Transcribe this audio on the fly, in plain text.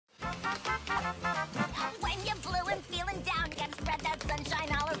When you're blue and feeling down, you gotta spread that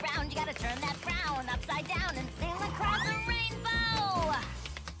sunshine all around. You gotta turn that frown upside down and sail across the rainbow.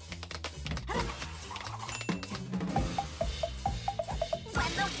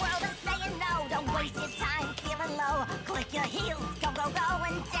 When the world is saying no, don't waste your time feeling low. Click your heels, go, go, go,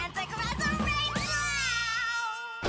 and dance